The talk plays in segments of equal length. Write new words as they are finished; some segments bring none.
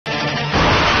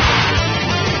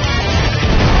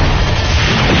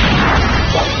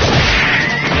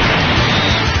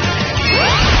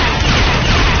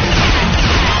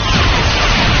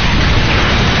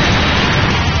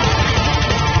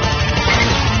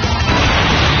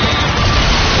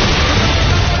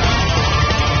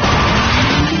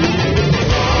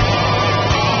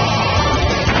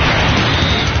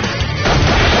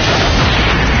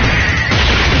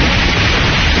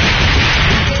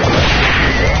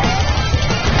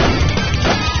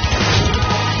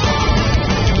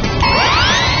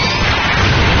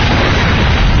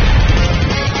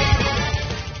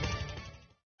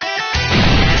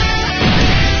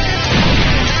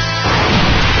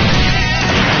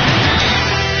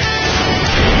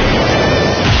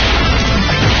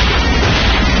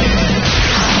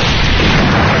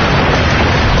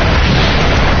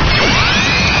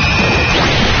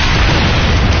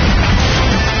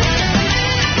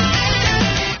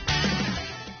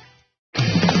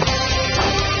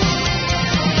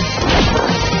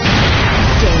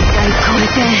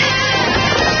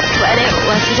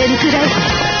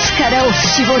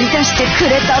絞り出してく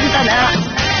れたんだな。さ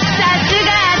すが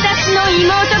私の妹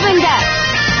分だ。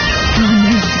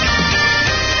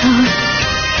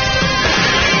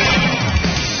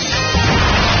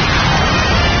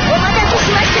お待たせ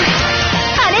しまし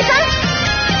た。姉さん、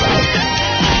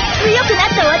強くなっ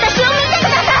た私を見てくだ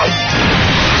さい。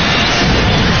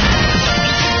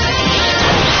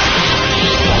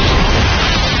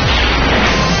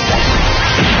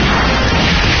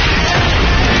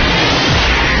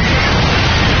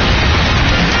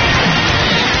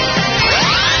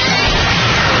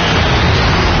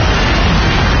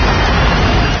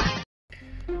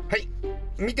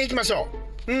見ていきましょ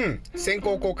う。先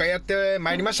行公開やって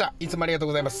まいりました。いつもありがとう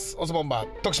ございます。オズボンバー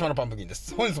徳島のパンブーキンで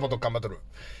す。本日もドッカンバトル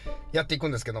やっていく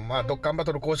んですけども、ドッカンバ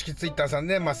トル公式ツイッターさん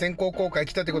で、先行公開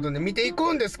来たということで見てい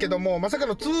くんですけども、まさか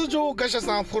の通常ガシャ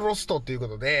さんフロストというこ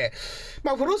とで、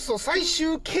フロスト最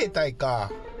終形態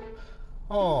か。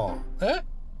違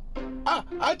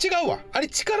うわ。あれ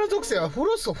力属性はフ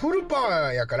ロストフルパ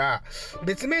ワーやから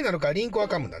別名なのかリンクは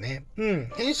かむんだね。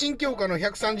変身強化の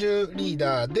130リー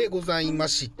ダーでございま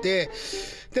して、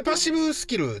でパッシブス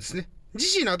キルですね。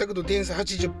自身のアタックと点数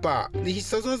 80% で必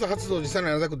殺技発動時さら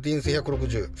にアタックと点数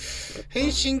160。変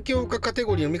身強化カテ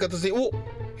ゴリーの味方性、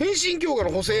変身強化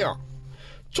の補正やん。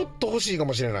ちょっと欲しいか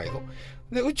もしれないよ。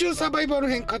で宇宙サバイバル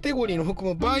編カテゴリーの含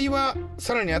む場合は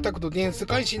さらにアタックと点数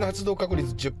開始の発動確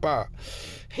率 10%。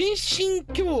変身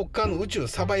強化の宇宙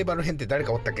サバイバル編って誰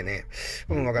かおったっけね。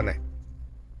わかんない。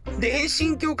で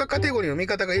変身強化カテゴリーの味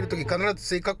方がいるとき必ず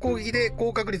追加攻撃で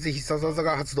高確率で必殺技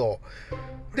が発動。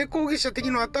で攻撃者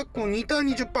敵のアタックを2ターン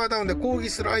 20% ダウンで攻撃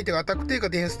する相手がアタック低下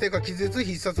ディフェンス低下気絶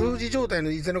必殺封じ状態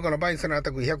のいずれかの場合にさらにア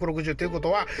タック160というこ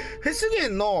とはフェス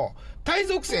限の対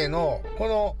属性のこ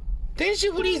の天使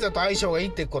フリーザと相性がいい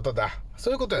ってことだ。そ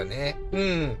ういうことだよね。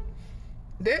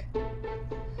で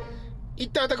一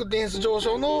旦アタックディフェンス上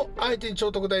昇の相手に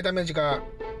超特大ダメージが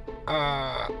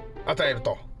与える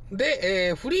と。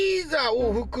で、フリーザ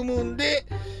を含むんで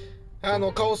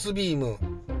カオスビーム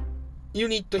ユ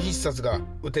ニット必殺が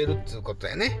打てるっていうこと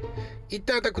だよね。一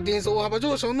旦アタックディフェンス大幅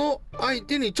上昇の相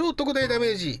手に超特大ダメ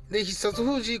ージで必殺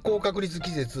封じ高確率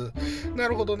気絶。な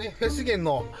るほどね。フェス限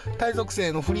の対属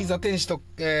性のフリーザ天使と、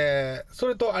そ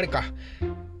れとあれか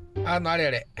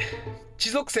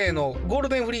地属性のゴール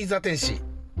デンフリーザ天使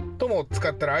とも使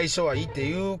ったら相性はいいって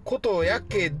いうことや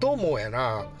けどもや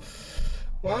な。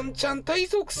ワンチャン対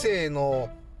属性の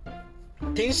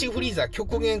天使フリーザ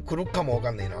極限来るかもわ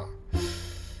かんないな。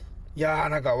いやー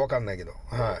なんかわかんないけど、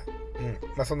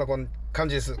そんな感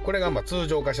じです。これが通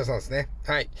常ガシャさんですね。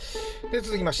はい。で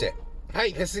続きまして、フ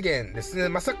ェス限ですね。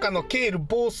まさかのケール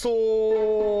暴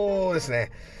走ですね。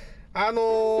で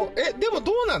も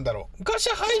どうなんだろう。ガシ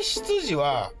ャ排出時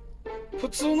は普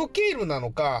通のケールな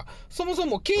のか、そもそ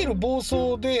もケール暴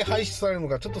走で排出されるの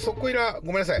か、ちょっとそこいら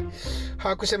ごめんなさい、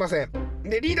把握してません。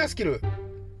でリーダースキル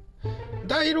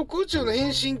第6宇宙の変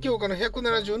身強化の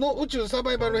170の宇宙サ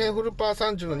バイバル編フルパ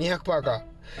ー30の 200% か。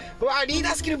リーダ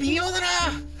ースキル微妙だな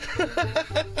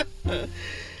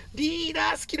リーダ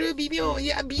ースキル微妙。い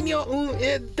や微妙。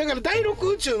だから第6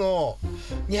宇宙の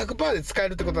 200% で使え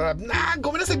るってことは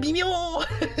ごめんなさい微妙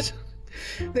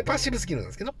でパッシブスキルなん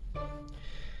ですけど、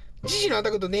自身のアタ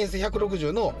ックと点数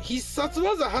160の必殺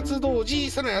技発動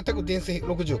時さらにアタック点数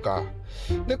60か。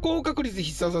で高確率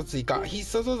必殺技追加必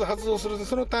殺技発動すると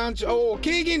そのターン中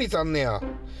軽減率あんねや。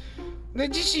で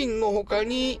自身の他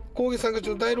に攻撃参加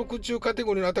中の第6宇宙カテ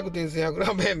ゴリーのアタック点数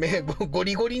100ゴ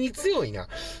リゴリに強いな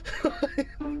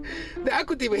でア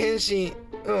クティブ変身、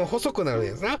細くなる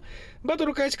やつな。バト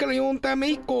ル開始から4ターン目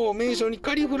以降名称に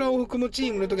カリフラを含むチ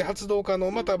ームの時発動可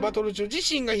能、またはバトル中自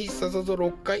身が必殺技を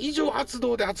6回以上発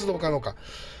動で発動可能か。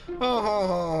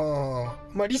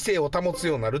理性を保つ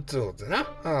ようになるっていうことだな。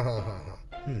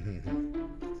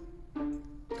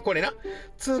これな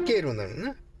2ケールになる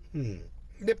な。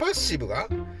でパッシブが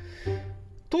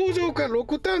登場から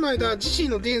6ターンの間自身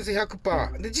の点数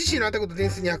 100% で自身のアタックと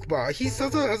点数 200% 必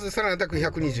殺技発動さらにアタック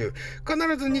120、必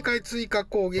ず2回追加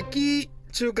攻撃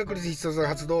中確率必殺技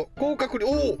発動高確率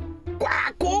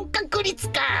高確率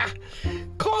か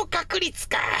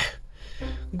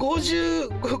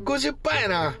50% や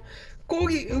な。攻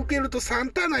撃受けると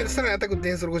3ターンの間さらにアタック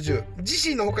点数60、自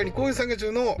身の他に攻撃参加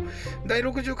中の第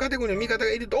60カテゴリーの味方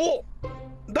がいると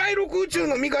第6宇宙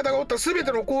の味方がおったら全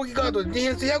ての攻撃カードでディ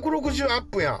フェンス160アッ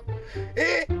プやん。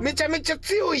めちゃめちゃ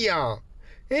強いやん。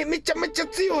めちゃめちゃ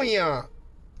強いやん。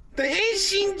で変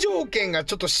身条件が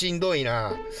ちょっとしんどい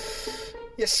な。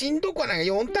いやしんどくはない。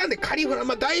4ターンでカリフラ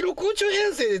第6宇宙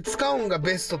編成で使うんが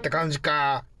ベストって感じ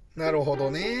か。なるほ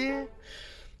どね。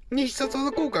必殺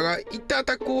技効果が一旦ア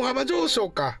タック大幅上昇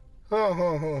か。な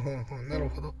る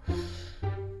ほど。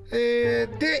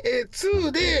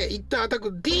2で一旦アタッ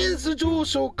ク、ディフェンス上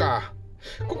昇か。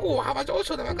ここ大幅上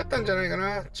昇で分かったんじゃないか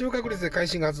な。中確率で会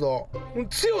心が発動。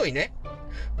強いね。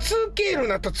2ケールに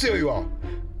なったら強いわ。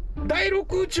第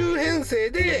6中編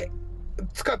成で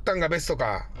使ったんがベスト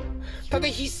か。ただ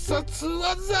必殺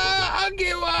技上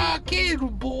げはケール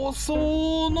暴走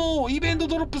のイベント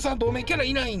ドロップさん同盟キャラ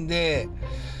いないんで、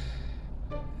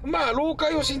まあ老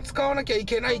化用紙使わなきゃい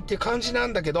けないって感じな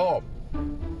んだけど、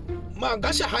まあ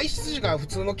ガシャ排出時が普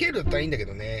通のケールだったらいいんだけ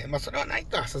どね。まあそれはない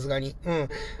か、さすがに。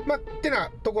まあってな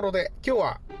ところで今日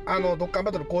はドッカン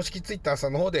バトル公式ツイッターさ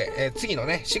んの方で、次の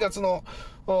ね4月の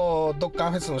ドッカ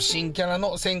ンフェスの新キャラ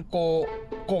の先行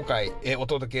公開、お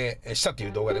届けしたとい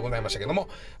う動画でございましたけども、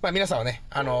まあ皆さんはね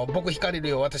僕引かれる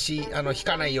よ、私引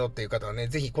かないよっていう方はね、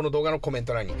ぜひこの動画のコメン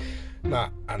ト欄に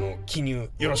記入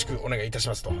よろしくお願いいたし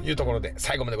ますというところで、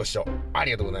最後までご視聴あ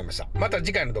りがとうございました。また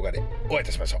次回の動画でお会いい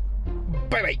たしましょう。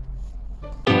バイバイ。